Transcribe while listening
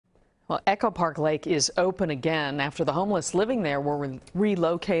Well, Echo Park Lake is open again after the homeless living there were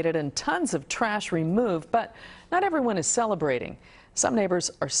relocated and tons of trash removed, but not everyone is celebrating. Some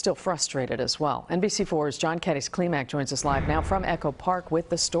neighbors are still frustrated as well. NBC4's John Klimak joins us live now from Echo Park with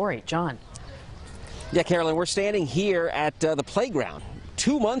the story. John. Yeah, Carolyn, we're standing here at the playground.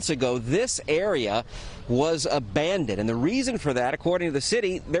 2 months ago, this area was abandoned, and the reason for that, according to the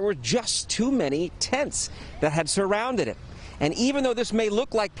city, there were just too many tents that had surrounded it. And even though this may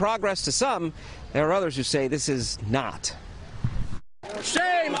look like progress to some, there are others who say this is not.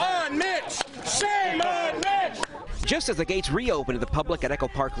 Shame on Mitch! Shame on Mitch! Just as the gates reopened to the public at Echo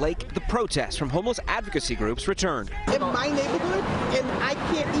Park Lake, the protests from homeless advocacy groups returned. In my neighborhood, and I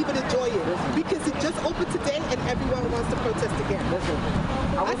can't even enjoy it because it just opened today and everyone wants to protest again.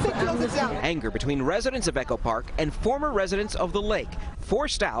 I said close it down. Anger between residents of Echo Park and former residents of the lake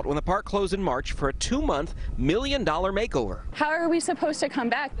forced out when the park closed in March for a 2-month, $1 million makeover. How are we supposed to come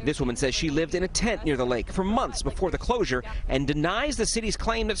back? This woman says she lived in a tent near the lake for months before the closure and denies the city's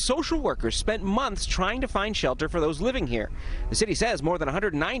claim that social workers spent months trying to find shelter for those living here. The city says more than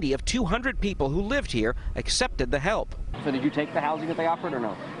 190 of 200 people who lived here accepted the help. So did you take the housing that they offered or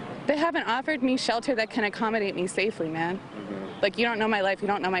no? They haven't offered me shelter that can accommodate me safely, man. Like, you don't know my life, you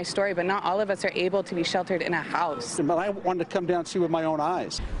don't know my story, but not all of us are able to be sheltered in a house. But I wanted to come down and see with my own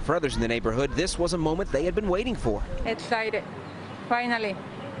eyes. For others in the neighborhood, this was a moment they had been waiting for. Excited, finally.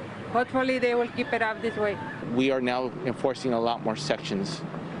 Hopefully they will keep it up this way. We are now enforcing a lot more sections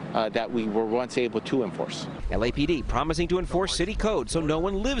that we were once able to enforce. LAPD promising to enforce city code so no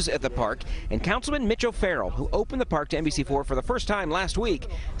one lives at the park, and Councilman Mitch O'Farrell, who opened the park to NBC4 for the first time last week,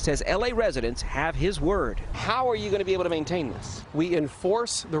 says LA residents have his word. How are you going to be able to maintain this? We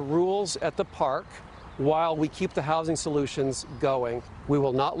enforce the rules at the park while we keep the housing solutions going. We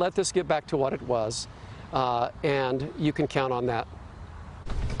will not let this get back to what it was, and you can count on that.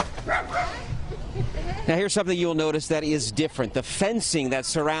 Now here's something you'll notice that is different. The fencing that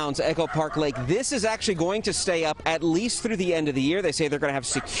surrounds Echo Park Lake, this is actually going to stay up at least through the end of the year. They say they're going to have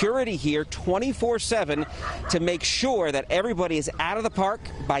security here 24/7 to make sure that everybody is out of the park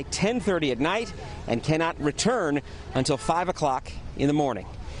by 10:30 at night and cannot return until 5 o'clock in the morning.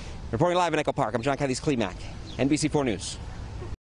 Reporting live in Echo Park, I'm John Klimak, NBC4 News.